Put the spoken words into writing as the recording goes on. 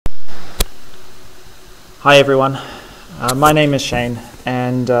Hi everyone, my name is Shane,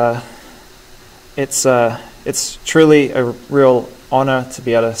 and it's truly a real honor to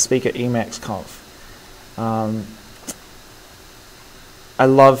be able to speak at EmacsConf. I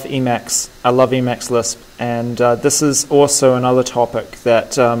love Emacs, I love Emacs Lisp, and this is also another topic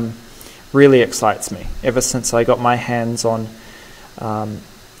that really excites me. Ever since I got my hands on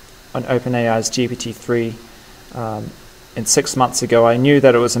OpenAI's GPT-3 and 6 months ago, I knew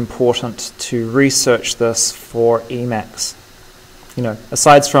that it was important to research this for Emacs. You know,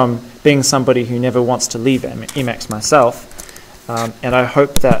 aside from being somebody who never wants to leave Emacs myself, and I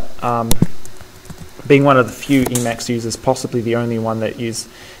hope that being one of the few Emacs users, possibly the only one that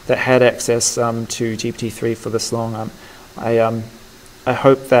had access to GPT-3 for this long, I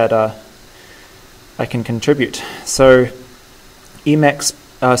hope that I can contribute. So,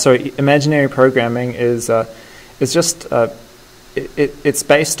 imaginary programming is just it's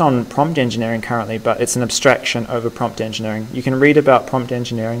based on prompt engineering currently, but it's an abstraction over prompt engineering. You can read about prompt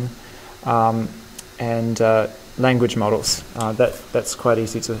engineering and language models. That's quite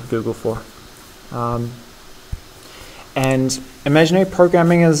easy to Google for. And imaginary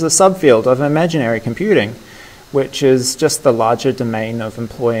programming is a subfield of imaginary computing, which is just the larger domain of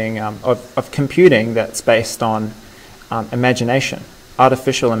employing of computing that's based on imagination,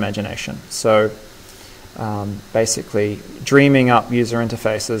 artificial imagination. So basically dreaming up user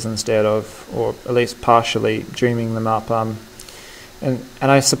interfaces instead of, or at least partially dreaming them up. And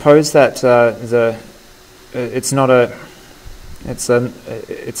I suppose that it's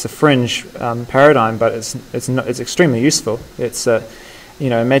a fringe paradigm, but it's extremely useful. It's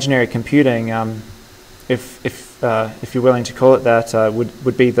imaginary computing. If you're willing to call it that,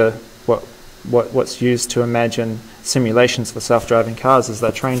 would be what's used to imagine simulations for self-driving cars as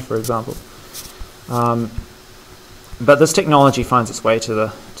they're trained, for example. But this technology finds its way to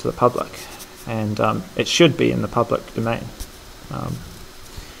the public, and it should be in the public domain.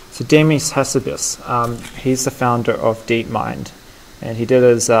 So Demis Hassabis, he's the founder of DeepMind, and he did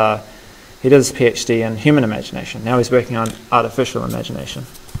his PhD in human imagination. Now he's working on artificial imagination.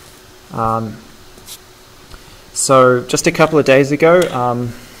 So just a couple of days ago,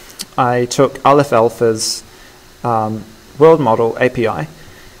 I took Aleph Alpha's world model API,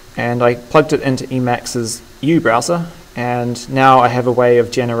 and I plugged it into Emacs's U browser, and now I have a way of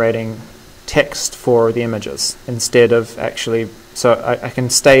generating text for the images instead of actually, so I can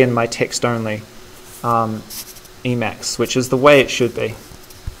stay in my text-only Emacs, which is the way it should be.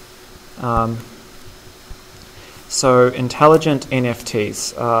 So intelligent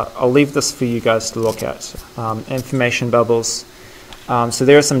NFTs, I'll leave this for you guys to look at. Information bubbles. So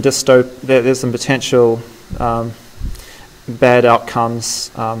there are some there's some potential bad outcomes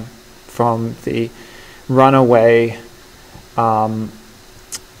from the runaway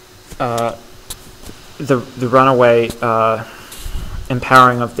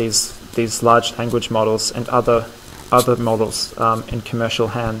empowering of these large language models and other models in commercial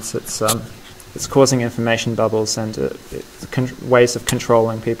hands. It's causing information bubbles and ways of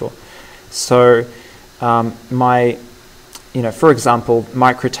controlling people. So for example,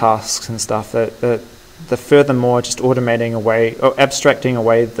 microtasks and stuff, the furthermore just automating away or abstracting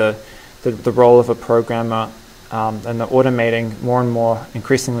away the role of a programmer and the automating more and more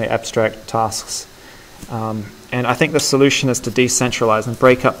increasingly abstract tasks. And I think the solution is to decentralize and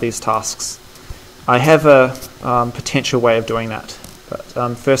break up these tasks. I have a potential way of doing that. But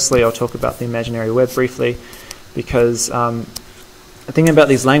firstly, I'll talk about the imaginary web briefly, because the thing about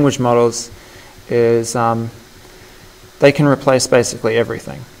these language models is they can replace basically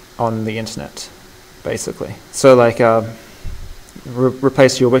everything on the internet, basically. So like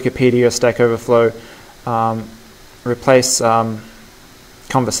replace your Wikipedia, Stack Overflow, replace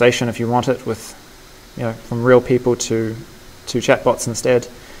conversation if you want it with, from real people to chatbots instead.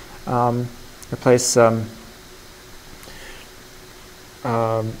 Replace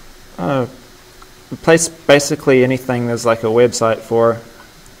replace basically anything there's like a website for,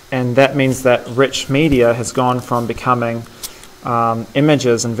 and that means that rich media has gone from becoming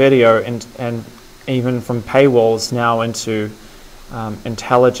images and video and even from paywalls now into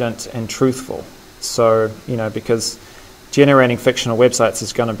intelligent and truthful. So because generating fictional websites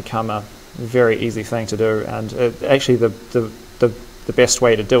is going to become a very easy thing to do, and actually the best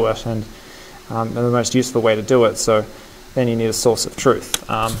way to do it, and the most useful way to do it. So then you need a source of truth.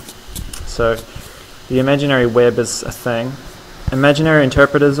 So the imaginary web is a thing. Imaginary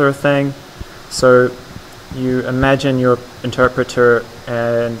interpreters are a thing. So you imagine your interpreter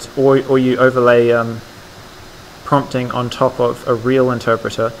or you overlay prompting on top of a real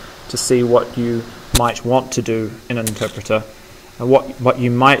interpreter to see what you might want to do in an interpreter. what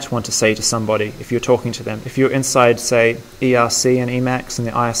you might want to say to somebody if you're talking to them. If you're inside, say, ERC and Emacs and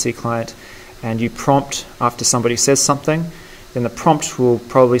the IRC client, and you prompt after somebody says something, then the prompt will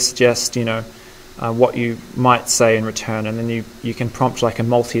probably suggest, what you might say in return, and then you can prompt like a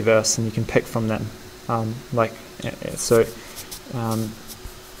multiverse, and you can pick from them.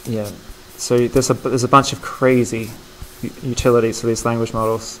 So there's a bunch of crazy utilities for these language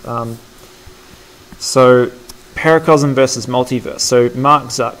models. So paracosm versus multiverse. So Mark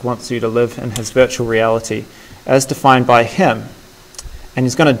Zuck wants you to live in his virtual reality as defined by him, and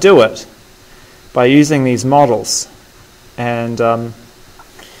he's going to do it by using these models and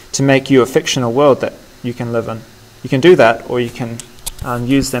to make you a fictional world that you can live in. You can do that, or you can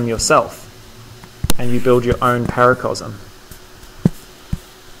use them yourself, and you build your own paracosm.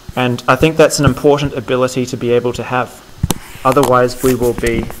 And I think that's an important ability to be able to have. Otherwise, we will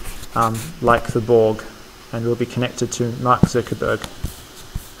be like the Borg, and we'll be connected to Mark Zuckerberg.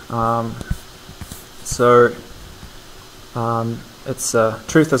 It's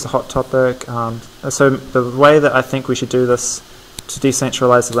truth is a hot topic. So the way that I think we should do this to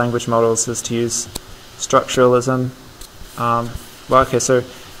decentralize the language models is to use structuralism. So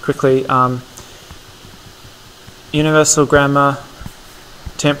quickly, universal grammar,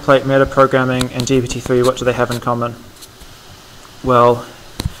 template, metaprogramming, and GPT-3, what do they have in common? Well,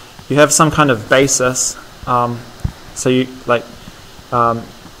 you have some kind of basis. So you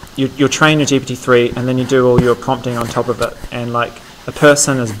train your GPT-3, and then you do all your prompting on top of it. And like a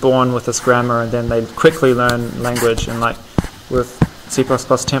person is born with this grammar, and then they quickly learn language. And like with C++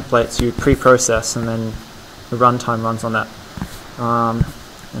 templates, you pre-process, and then the runtime runs on that.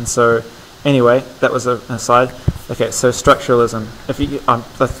 And so, anyway, that was an aside. Okay, so structuralism. If you,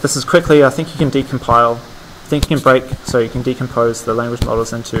 this is quickly. I think you can decompile. I think you can decompose the language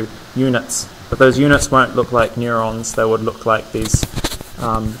models into units. But those units won't look like neurons. They would look like these,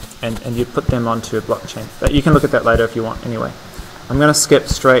 and you put them onto a blockchain. But you can look at that later if you want. Anyway, I'm going to skip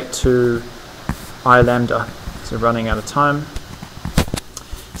straight to iLambda. So running out of time.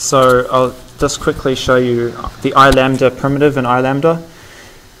 So I'll just quickly show you the iLambda primitive in iLambda.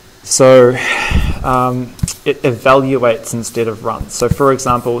 So it evaluates instead of runs. So for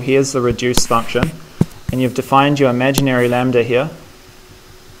example, here's the reduce function, and you've defined your imaginary lambda here,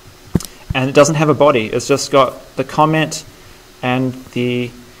 and it doesn't have a body. It's just got the comment and the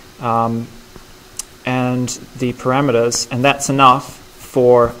parameters, and that's enough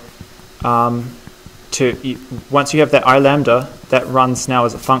for once you have that iLambda, that runs now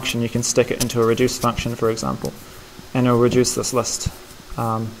as a function. You can stick it into a reduce function, for example, and it'll reduce this list.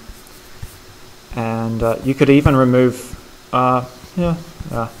 You could even remove, so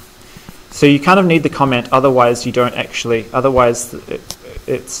you kind of need the comment, otherwise you don't actually, otherwise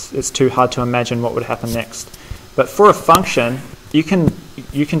it's too hard to imagine what would happen next. But for a function, you can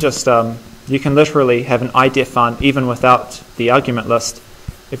literally have an idefun even without the argument list.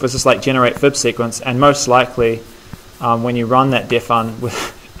 If it was just like generate fib sequence, and most likely when you run that defun,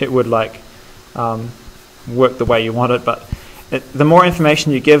 it would like work the way you want it. But the more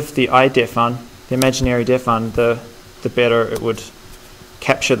information you give the idefun, the imaginary defun, the better it would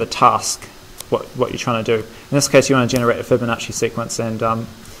capture the task, what you're trying to do. In this case, you want to generate a Fibonacci sequence, and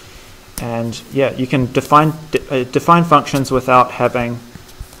yeah, you can define functions without having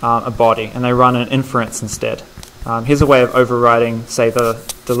a body, and they run an inference instead. Here's a way of overriding, say, the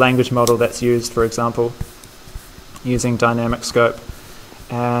language model that's used, for example, using dynamic scope.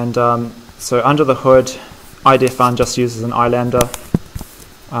 And so under the hood, idefun just uses an iLambda.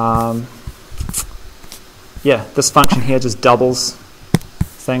 Yeah, this function here just doubles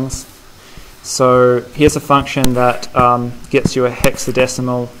things. So here's a function that gets you a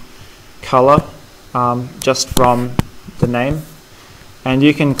hexadecimal color just from the name. And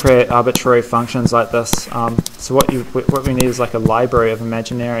you can create arbitrary functions like this. So what we need is like a library of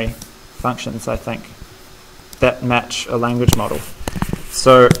imaginary functions, I think, that match a language model.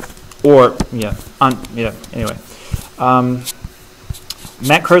 So, anyway.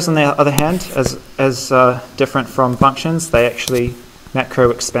 Macros, on the other hand, as different from functions, they actually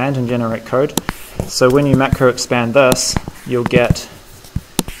macro expand and generate code. So when you macro expand this, you'll get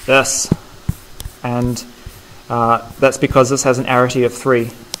this, and that's because this has an arity of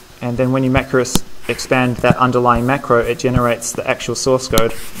 3. And then when you macro expand that underlying macro, it generates the actual source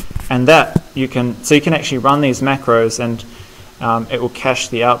code, and that you can actually run these macros, and it will cache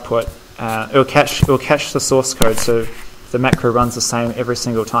the output. It will cache the source code, so the macro runs the same every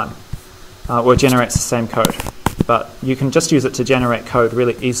single time, or generates the same code. But you can just use it to generate code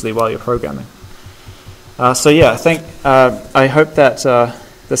really easily while you're programming. So yeah, I hope that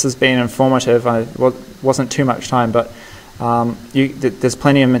this has been informative. Wasn't too much time, but There's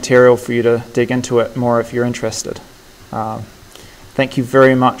plenty of material for you to dig into it more if you're interested. Thank you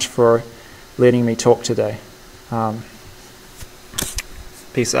very much for letting me talk today.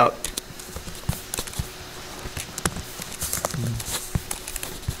 Peace out.